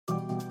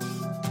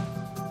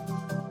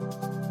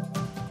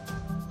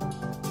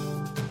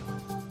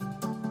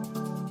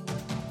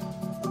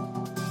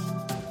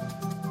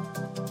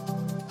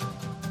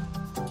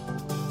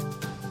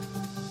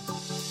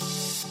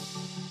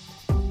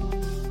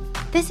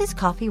This is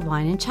Coffee,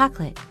 Wine, and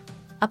Chocolate,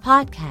 a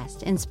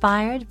podcast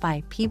inspired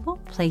by people,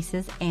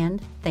 places, and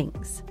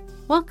things.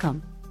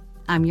 Welcome.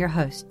 I'm your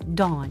host,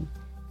 Dawn.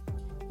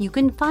 You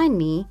can find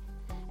me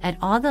at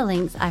all the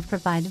links I've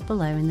provided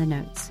below in the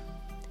notes.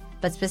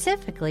 But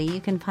specifically, you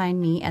can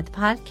find me at the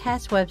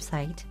podcast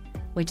website,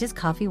 which is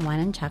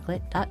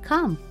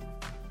coffeewineandchocolate.com.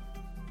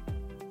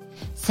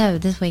 So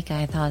this week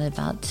I thought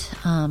about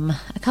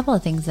a couple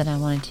of things that I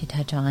wanted to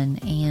touch on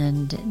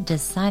and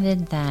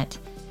decided that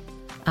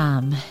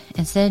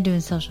instead of doing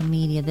social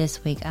media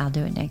this week, I'll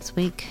do it next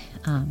week.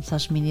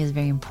 Social media is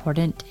very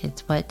important.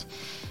 It's what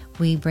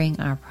we bring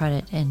our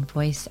product and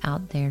voice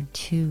out there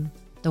to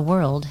the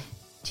world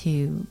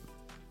to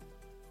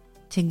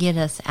get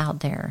us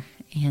out there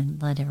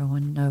and let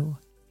everyone know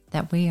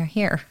that we are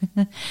here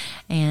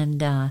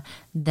and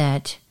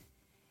that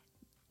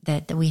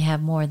we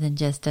have more than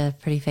just a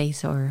pretty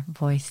face or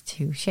voice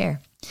to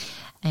share.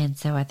 And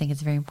so I think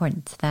it's very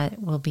important. So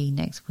that will be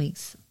next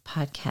week's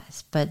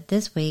podcast. But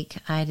this week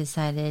I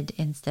decided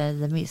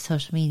instead of the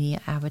social media,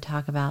 I would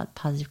talk about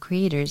positive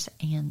creators.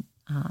 And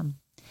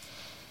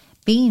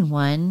being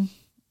one,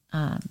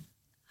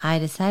 I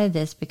decided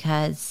this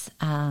because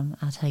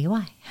I'll tell you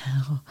why.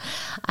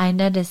 I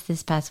noticed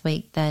this past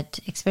week that,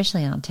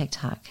 especially on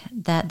TikTok,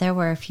 that there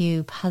were a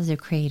few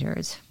positive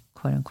creators,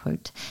 quote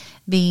unquote,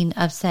 being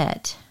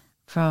upset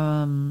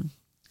from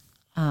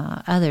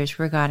others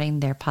regarding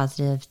their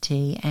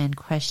positivity and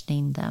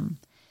questioning them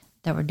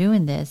that were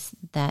doing this,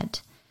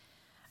 that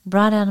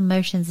brought out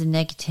emotions and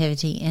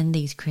negativity in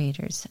these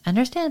creators.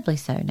 Understandably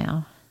so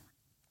now.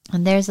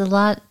 And there's a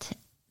lot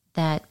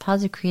that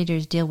positive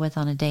creators deal with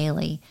on a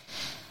daily.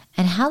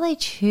 And how they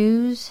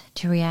choose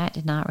to react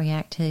and not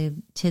react to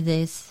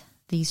these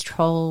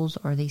trolls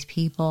or these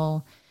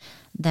people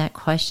that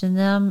question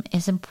them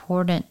is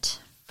important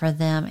for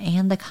them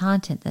and the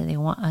content that they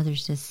want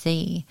others to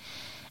see.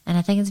 And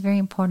I think it's very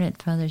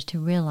important for others to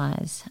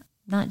realize,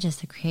 not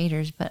just the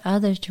creators, but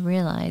others to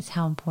realize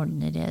how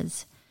important it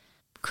is.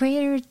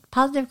 Creators,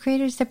 positive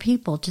creators, they're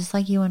people just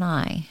like you and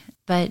I.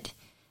 But,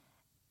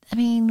 I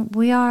mean,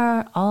 we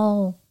are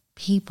all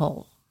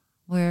people.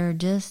 We're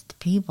just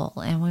people,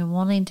 and we're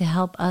wanting to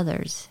help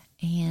others.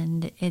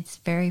 And it's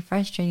very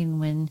frustrating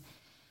when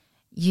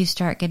you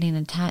start getting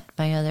attacked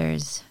by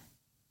others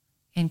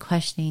and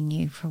questioning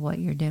you for what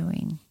you're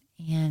doing.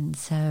 And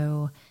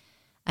so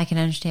I can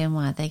understand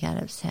why they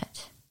got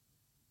upset.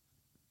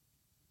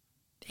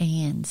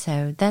 And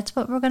so that's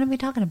what we're going to be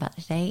talking about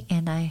today.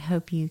 And I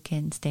hope you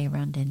can stay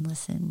around and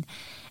listen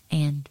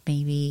and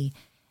maybe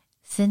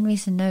send me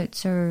some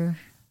notes or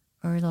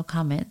little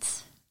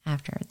comments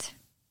afterwards.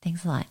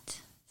 Thanks a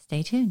lot.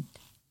 Stay tuned.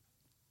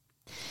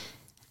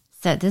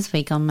 So this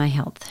week on my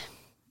health,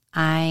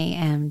 I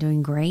am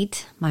doing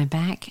great. My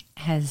back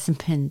has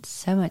been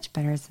so much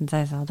better since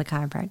I saw the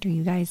chiropractor.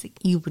 You guys,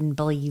 you wouldn't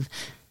believe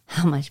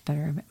how much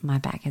better my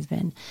back has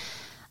been.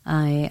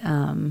 I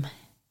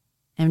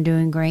am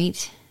doing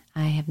great.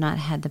 I have not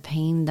had the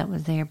pain that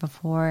was there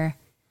before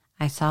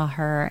I saw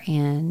her,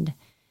 and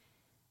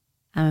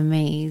I'm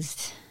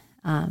amazed.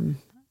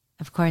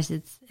 Of course,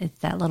 it's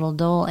that little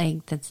dull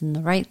ache that's in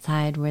the right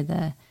side where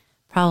the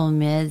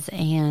problem is,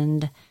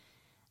 and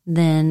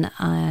then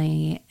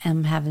I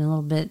am having a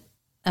little bit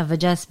of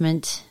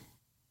adjustment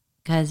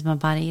because my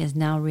body is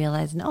now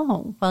realizing,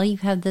 oh, well, you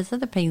have this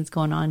other pains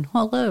going on.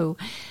 Hello,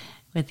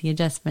 with the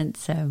adjustment.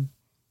 So,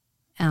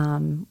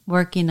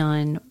 working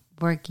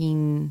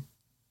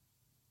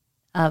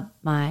up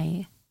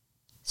my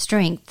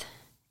strength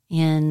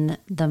in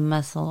the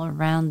muscle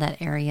around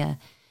that area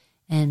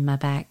in my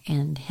back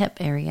and hip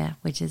area,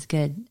 which is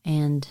good.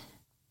 And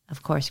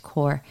of course,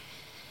 core.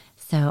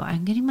 So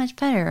I'm getting much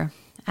better.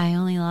 I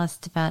only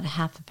lost about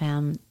half a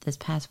pound this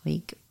past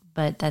week,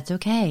 but that's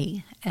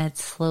okay.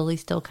 It's slowly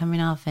still coming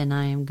off, and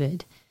I am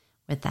good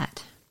with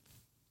that.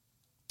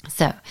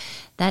 So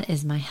that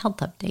is my health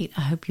update.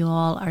 I hope you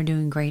all are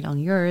doing great on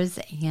yours,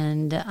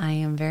 and I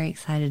am very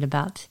excited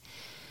about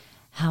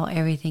how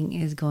everything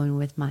is going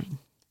with mine.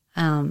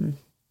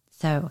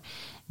 So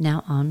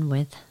now on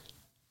with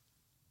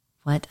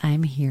what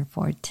I'm here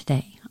for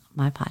today,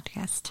 my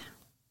podcast.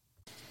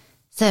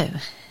 So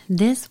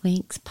this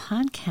week's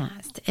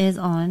podcast is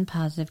on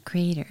positive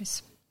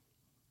creators.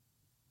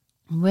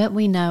 What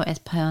we know as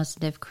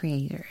positive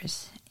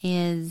creators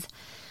is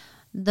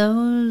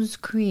those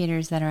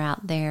creators that are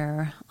out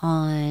there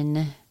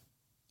on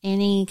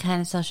any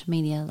kind of social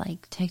media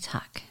like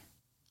TikTok,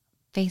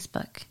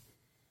 Facebook,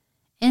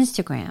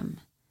 Instagram,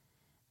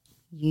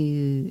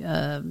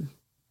 YouTube,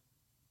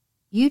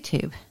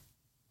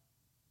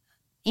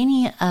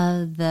 any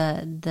of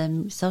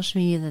the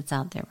social media that's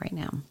out there right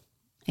now.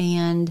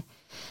 And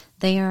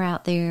they are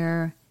out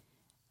there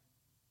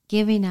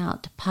giving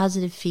out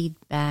positive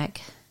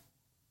feedback,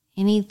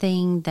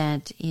 anything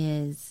that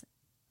is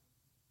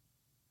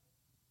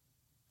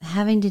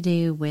having to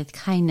do with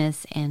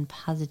kindness and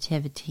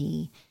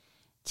positivity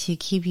to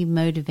keep you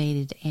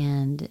motivated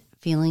and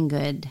feeling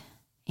good.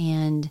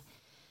 And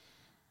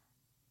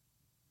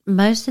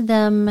most of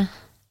them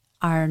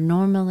are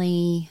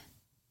normally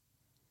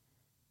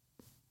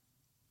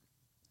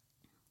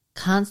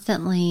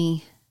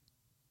constantly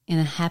in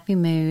a happy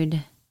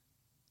mood,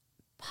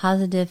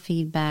 positive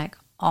feedback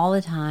all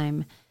the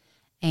time,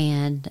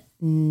 and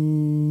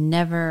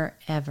never,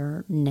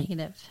 ever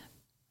negative.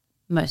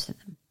 Most of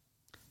them.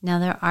 Now,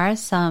 there are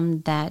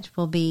some that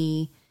will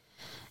be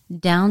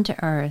down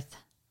to earth,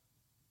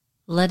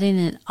 letting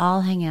it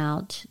all hang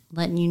out,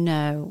 letting you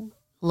know,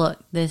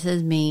 look, this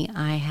is me.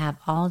 I have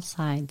all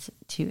sides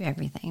to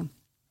everything,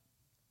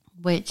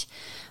 which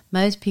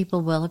most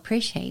people will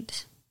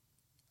appreciate.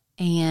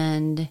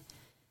 And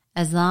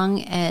as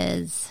long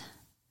as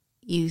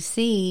you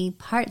see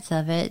parts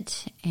of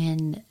it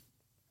and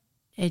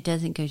it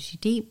doesn't go too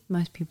deep,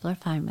 most people are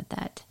fine with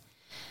that.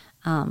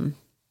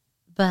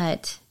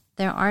 But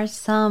there are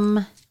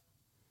some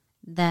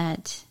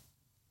that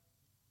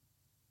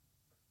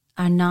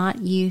are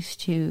not used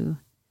to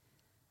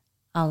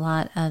a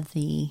lot of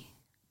the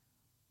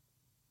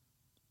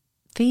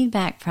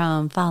feedback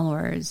from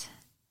followers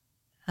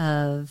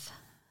of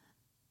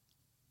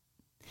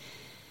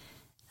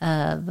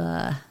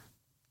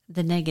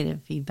the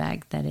negative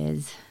feedback, that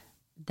is,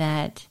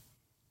 that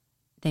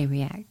they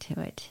react to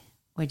it,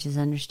 which is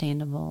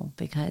understandable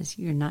because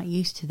you're not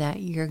used to that.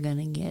 You're going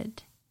to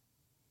get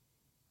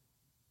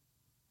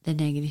the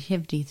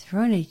negativity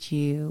thrown at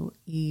you.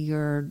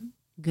 You're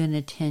going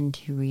to tend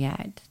to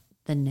react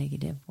the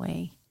negative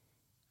way,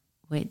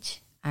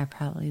 which I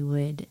probably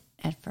would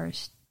at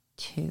first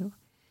too.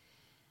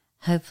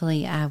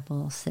 Hopefully I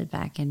will sit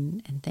back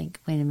and think,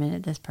 wait a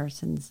minute, this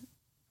person's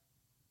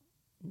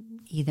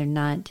either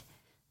not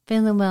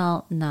feeling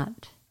well,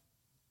 not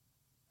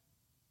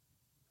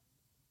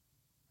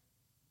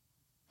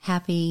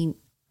happy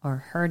or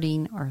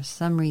hurting, or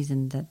some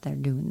reason that they're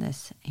doing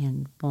this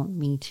and want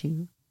me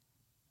to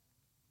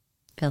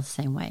feel the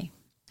same way.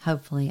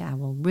 Hopefully I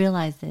will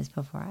realize this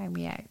before I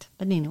react.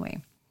 But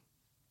anyway,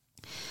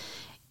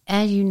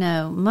 as you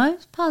know,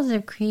 most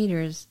positive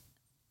creators,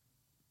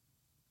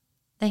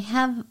 they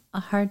have a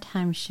hard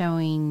time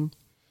showing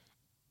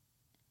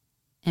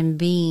and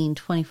being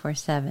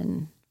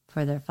 24/7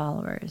 for their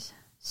followers.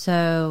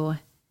 So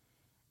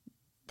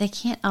they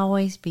can't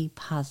always be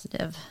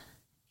positive.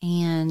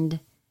 And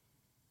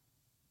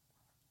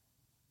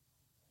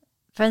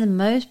for the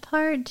most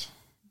part,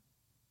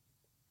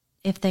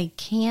 if they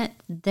can't,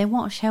 they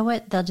won't show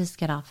it. They'll just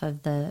get off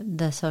of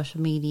the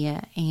social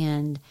media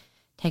and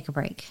take a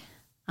break.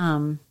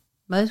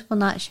 Most will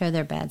not show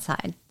their bad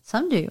side.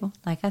 Some do,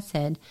 like I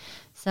said.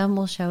 Some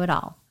will show it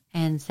all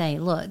and say,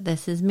 look,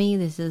 this is me.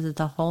 This is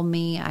the whole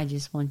me. I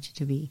just want you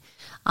to be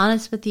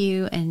honest with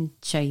you and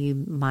show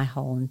you my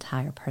whole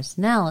entire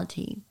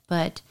personality.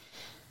 But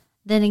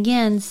then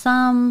again,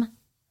 some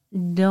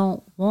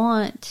don't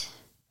want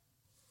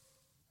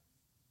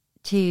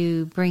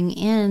to bring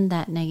in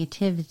that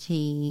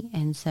negativity,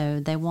 and so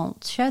they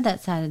won't show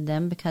that side of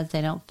them because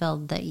they don't feel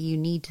that you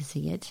need to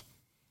see it.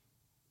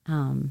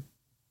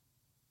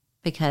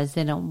 Because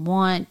they don't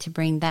want to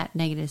bring that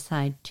negative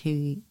side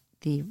to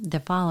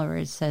the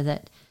followers so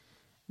that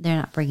they're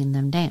not bringing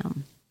them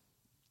down.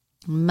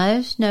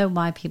 Most know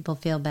why people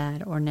feel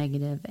bad or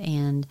negative,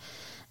 and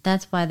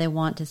that's why they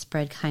want to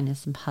spread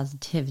kindness and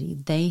positivity.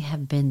 They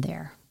have been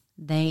there.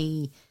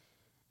 They've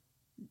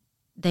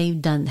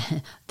done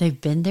that.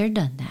 They've been there,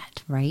 done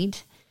that,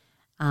 right?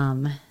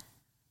 A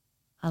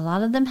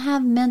lot of them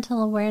have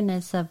mental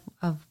awareness of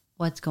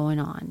what's going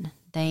on.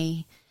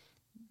 They've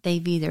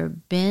either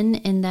been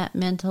in that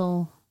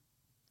mental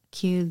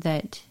queue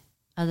that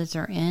others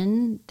are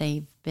in.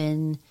 They've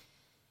been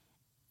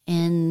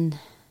in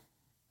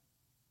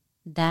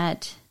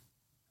that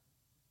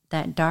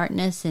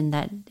darkness, in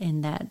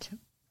that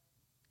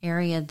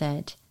area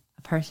that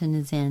a person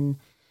is in,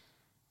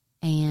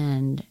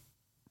 and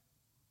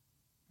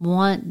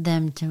want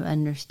them to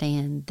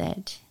understand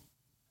that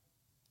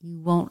you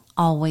won't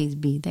always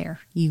be there.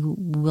 You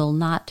will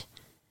not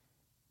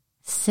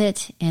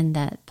sit in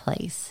that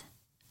place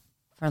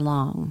for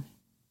long.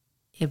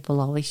 It will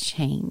always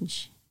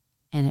change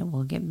and it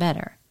will get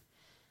better.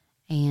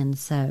 And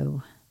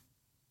so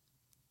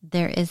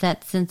there is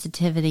that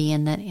sensitivity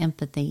and that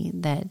empathy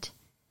that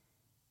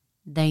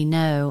they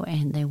know,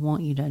 and they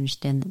want you to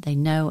understand that they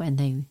know, and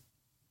they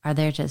are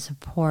there to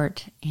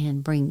support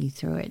and bring you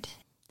through it.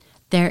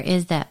 There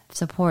is that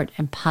support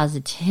and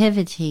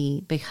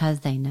positivity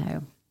because they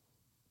know.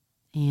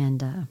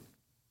 And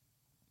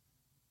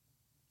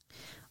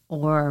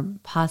or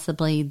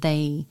possibly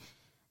they,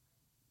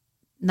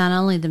 not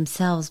only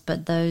themselves,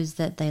 but those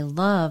that they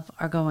love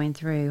are going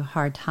through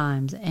hard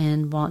times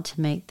and want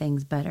to make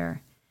things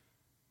better.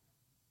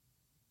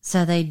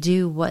 So they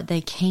do what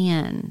they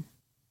can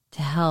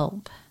to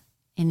help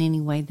in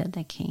any way that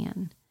they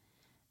can,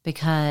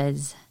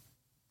 because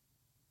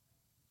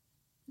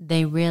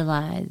they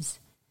realize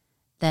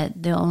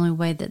that the only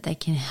way that they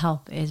can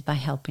help is by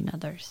helping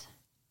others.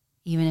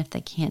 Even if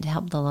they can't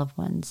help the loved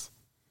ones,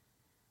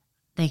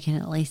 they can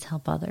at least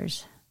help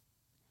others.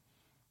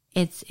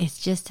 It's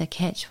just a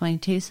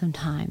catch-22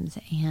 sometimes,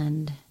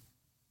 and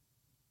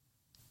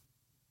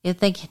if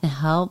they can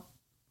help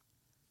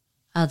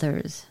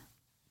others,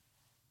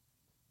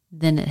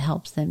 then it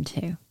helps them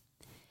too.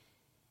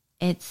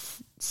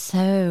 it's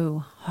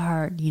so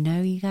hard,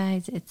 you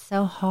guys, it's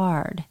so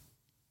hard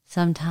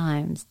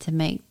sometimes to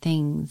make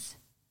things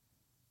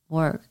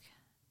work.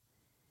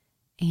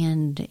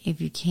 And if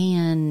you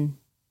can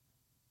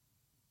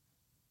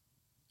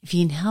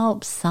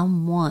help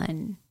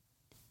someone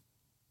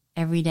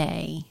every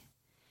day,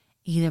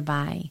 either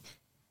by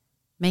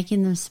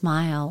making them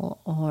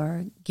smile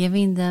or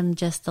giving them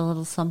just a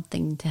little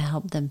something to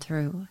help them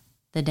through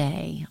the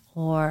day,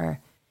 or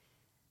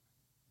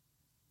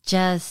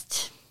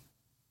just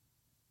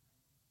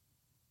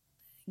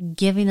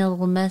giving a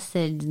little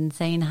message and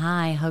saying,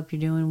 hi, hope you're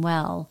doing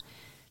well,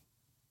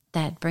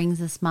 that brings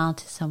a smile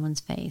to someone's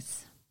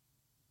face.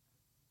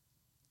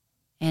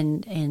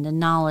 And the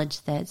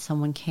knowledge that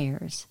someone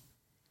cares,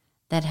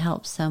 that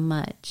helps so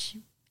much.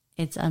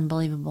 It's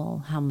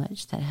unbelievable how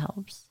much that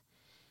helps.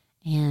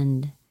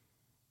 And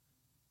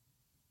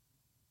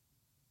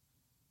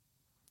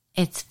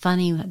it's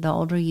funny, the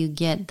older you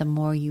get, the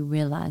more you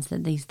realize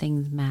that these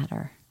things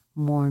matter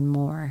more and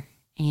more.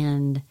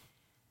 And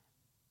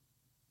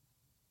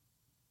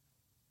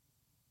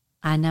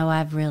I know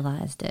I've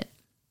realized it.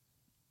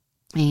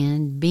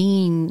 And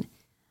being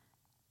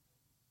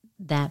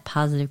that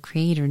positive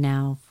creator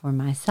now for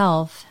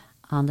myself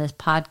on this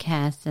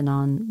podcast and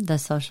on the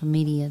social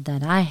media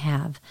that I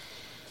have,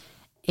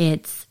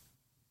 it's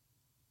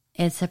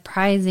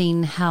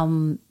surprising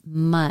how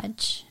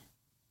much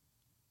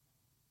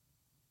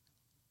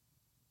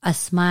a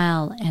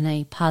smile and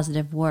a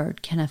positive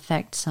word can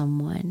affect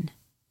someone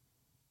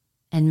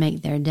and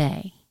make their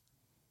day.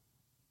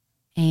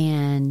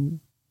 And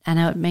I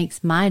know it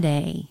makes my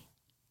day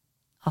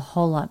a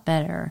whole lot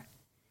better.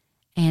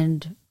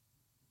 And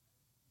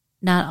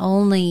not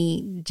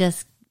only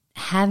just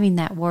having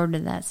that word or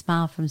that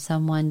smile from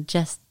someone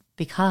just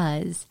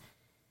because,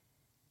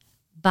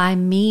 by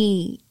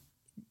me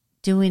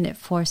doing it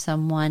for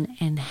someone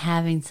and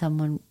having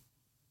someone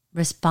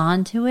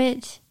respond to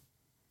it,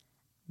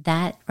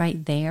 that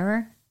right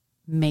there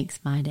makes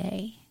my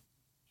day.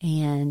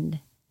 And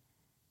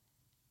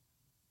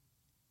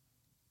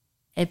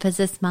it puts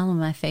a smile on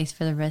my face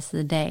for the rest of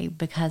the day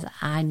because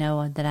I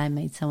know that I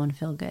made someone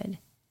feel good.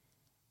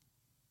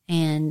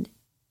 And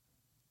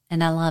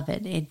I love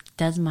it. It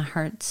does my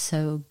heart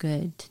so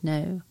good to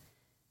know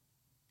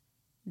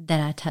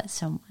that I touched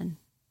someone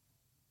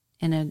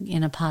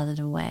in a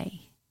positive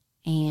way.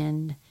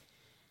 And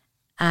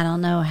I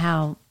don't know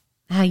how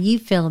you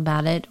feel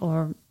about it,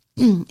 or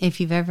if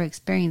you've ever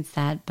experienced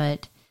that,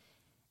 but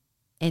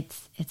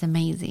it's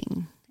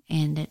amazing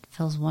and it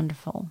feels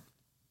wonderful.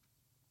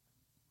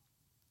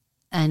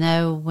 I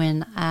know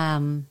when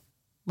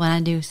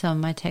I do some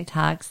of my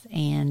TikToks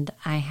and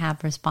I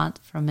have response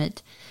from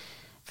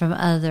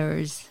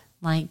others,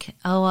 like,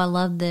 oh, I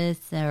love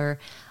this, or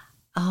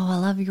oh, I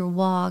love your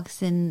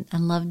walks and I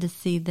love to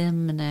see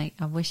them and I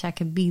wish I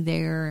could be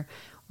there,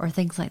 or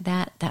things like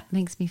that, that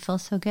makes me feel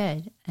so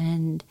good.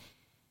 And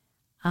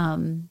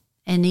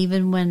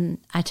even when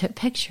I took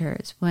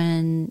pictures,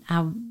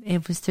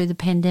 it was through the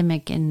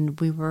pandemic and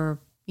we were,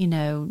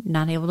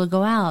 not able to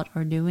go out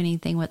or do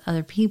anything with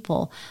other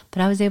people,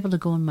 but I was able to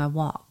go on my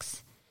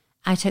walks.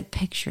 I took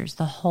pictures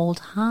the whole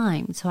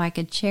time so I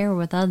could share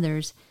with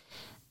others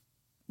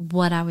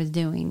what I was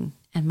doing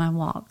in my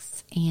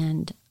walks.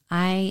 And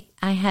I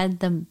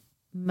had the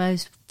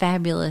most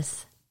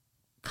fabulous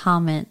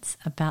comments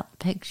about the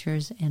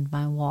pictures in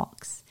my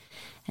walks,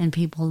 and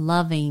people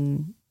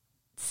loving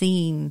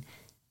seeing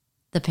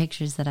the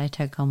pictures that I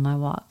took on my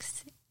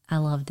walks. I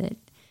loved it.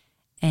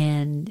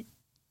 And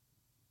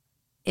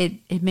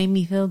it made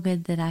me feel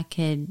good that I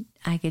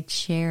could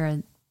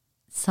share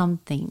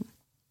something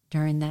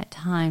during that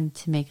time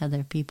to make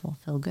other people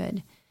feel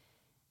good.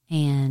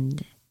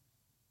 And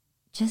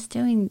just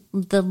doing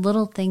the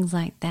little things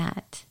like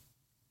that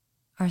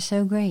are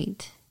so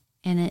great.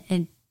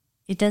 And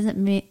it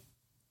doesn't make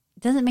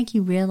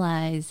you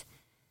realize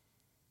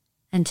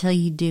until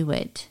you do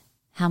it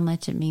how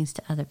much it means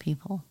to other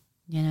people,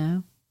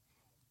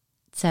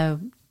 So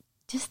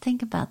just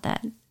think about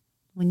that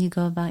when you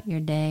go about your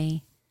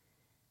day,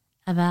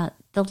 about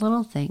the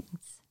little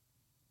things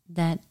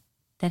that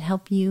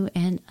help you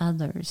and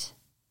others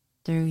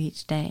through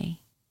each day,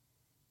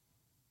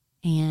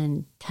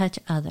 and touch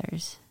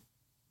others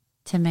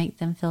to make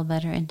them feel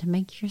better and to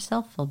make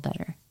yourself feel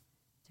better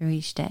through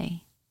each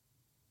day.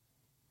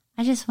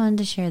 I just wanted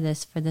to share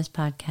this for this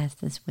podcast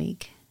this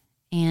week.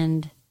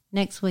 And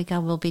next week I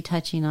will be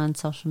touching on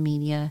social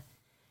media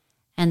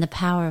and the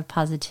power of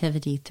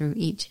positivity through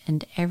each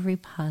and every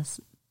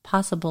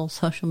possible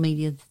social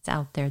media that's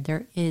out there.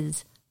 There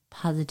is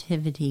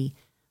positivity,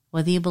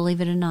 whether you believe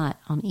it or not,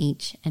 on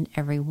each and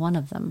every one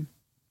of them.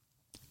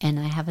 And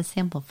I have a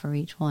sample for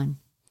each one.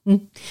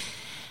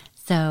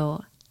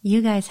 So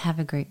you guys have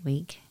a great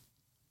week.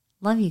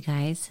 Love you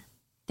guys.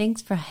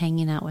 Thanks for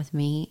hanging out with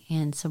me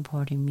and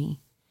supporting me.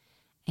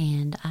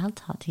 And I'll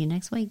talk to you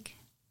next week.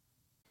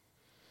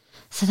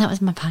 So that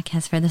was my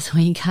podcast for this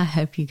week. I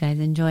hope you guys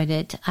enjoyed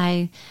it.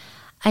 I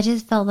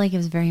just felt like it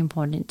was very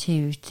important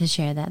to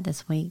share that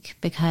this week,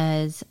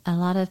 because a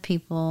lot of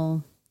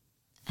people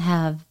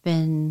have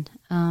been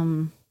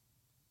a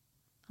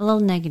little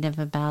negative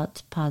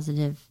about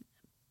positive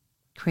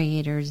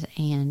creators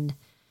and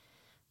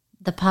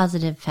the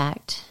positive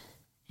fact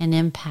and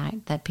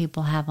impact that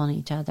people have on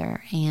each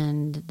other,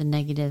 and the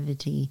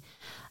negativity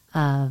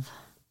of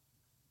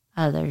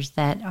others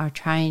that are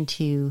trying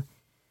to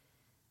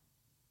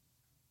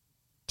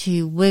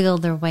wiggle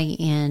their way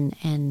in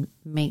and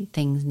make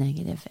things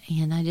negative.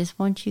 And I just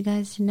want you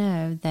guys to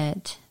know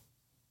that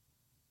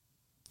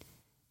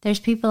there's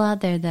people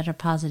out there that are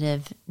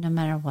positive no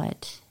matter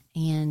what,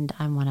 and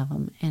I'm one of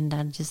them, and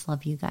I just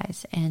love you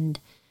guys. And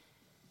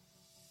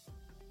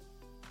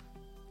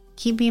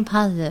keep being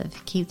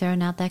positive, keep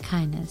throwing out that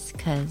kindness,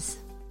 because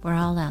we're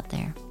all out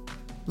there.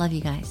 Love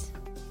you guys.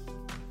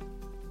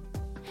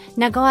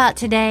 Now go out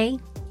today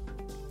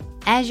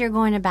as you're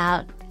going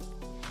about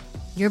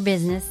your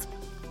business,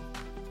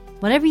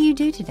 whatever you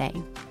do today.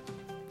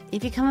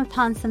 If you come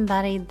upon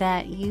somebody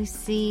that you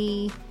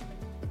see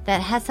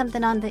that has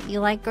something on that you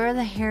like, or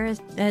the hair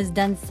has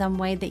done some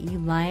way that you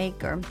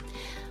like, or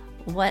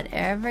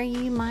whatever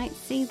you might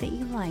see that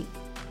you like,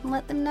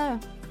 let them know.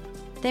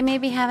 They may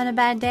be having a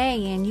bad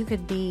day and you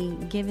could be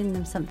giving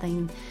them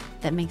something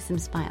that makes them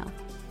smile.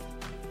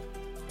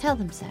 Tell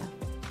them so.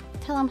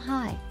 Tell them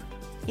hi.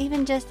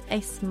 Even just a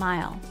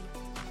smile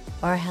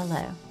or a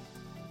hello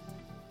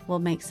will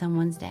make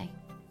someone's day.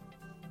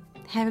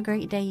 Have a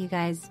great day, you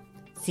guys.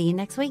 See you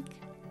next week.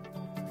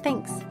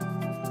 Thanks.